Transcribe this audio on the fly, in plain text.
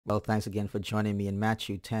Well, thanks again for joining me in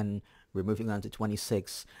Matthew 10. We're moving on to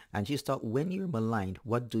 26. And Jesus taught, when you're maligned,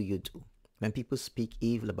 what do you do? When people speak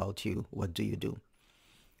evil about you, what do you do?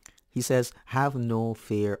 He says, have no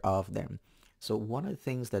fear of them. So one of the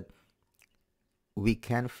things that we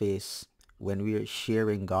can face when we're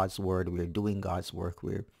sharing God's word, we're doing God's work,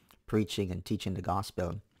 we're preaching and teaching the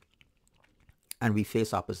gospel, and we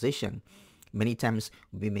face opposition, many times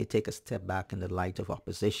we may take a step back in the light of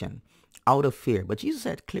opposition out of fear. But Jesus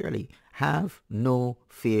said clearly, have no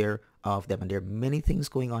fear of them. And there are many things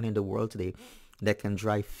going on in the world today that can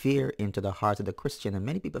drive fear into the heart of the Christian. And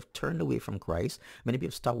many people have turned away from Christ. Many people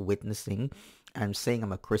have stopped witnessing and saying,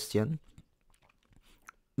 I'm a Christian.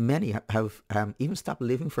 Many have even stopped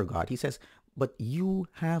living for God. He says, but you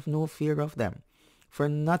have no fear of them. For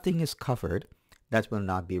nothing is covered that will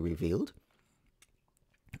not be revealed,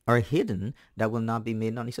 are hidden that will not be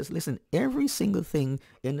made known. He says, listen, every single thing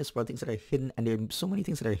in this world, things that are hidden, and there are so many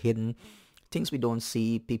things that are hidden, things we don't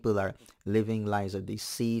see. People are living lives of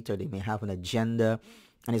deceit, or they may have an agenda,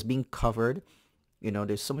 and it's being covered.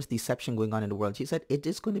 There's so much deception going on in the world. He said, it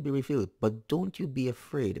is going to be revealed, but don't you be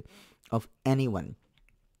afraid of anyone.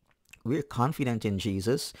 We're confident in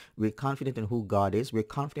Jesus. We're confident in who God is. We're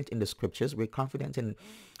confident in the scriptures. We're confident in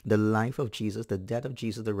the life of Jesus, the death of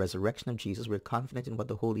Jesus, the resurrection of Jesus. We're confident in what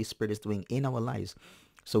the Holy Spirit is doing in our lives.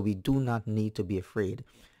 So we do not need to be afraid.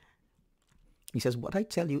 He says, what I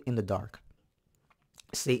tell you in the dark,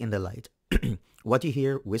 say in the light. What you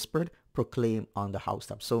hear whispered, proclaim on the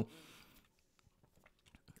housetop. So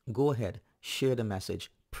go ahead, share the message,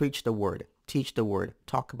 preach the word, teach the word,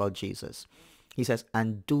 talk about Jesus. He says,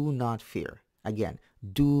 and do not fear. Again,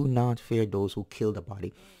 do not fear those who kill the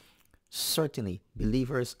body. Certainly,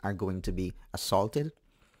 believers are going to be assaulted.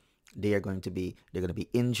 They're going to be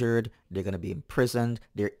injured. They're going to be imprisoned.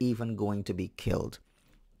 They're even going to be killed.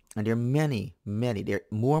 And there are many, there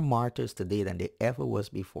are more martyrs today than there ever was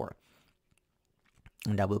before.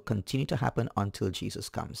 And that will continue to happen until Jesus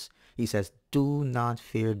comes. He says, do not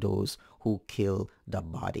fear those who kill the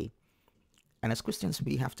body. And as Christians,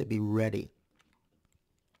 we have to be ready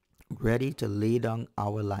to lay down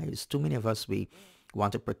our lives. Too many of us, we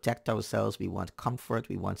want to protect ourselves. We want comfort.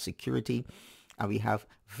 We want security. And we have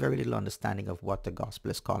very little understanding of what the gospel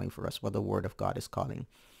is calling for us, what the word of God is calling.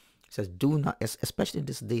 It says, do not, especially in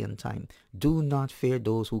this day and time, do not fear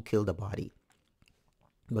those who kill the body,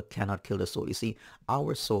 but cannot kill the soul. You see,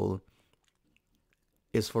 our soul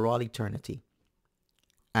is for all eternity.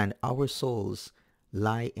 And our souls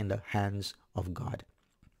lie in the hands of God.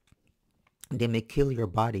 They may kill your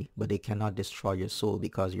body, but they cannot destroy your soul,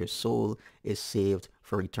 because your soul is saved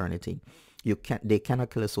for eternity. They cannot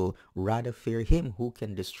kill a soul. Rather fear him who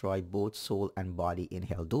can destroy both soul and body in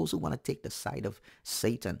hell. Those who want to take the side of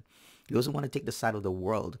Satan, those who want to take the side of the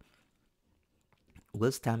world,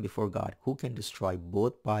 will stand before God, who can destroy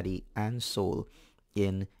both body and soul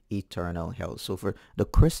in eternal hell. So for the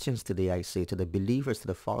Christians today, I say, to the believers, to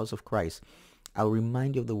the followers of Christ, I'll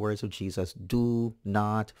remind you of the words of Jesus. Do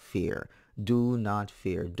not fear. Do not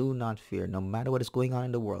fear. Do not fear. No matter what is going on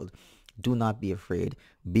in the world, do not be afraid.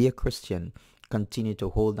 Be a Christian. Continue to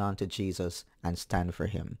hold on to Jesus and stand for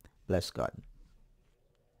him. Bless God.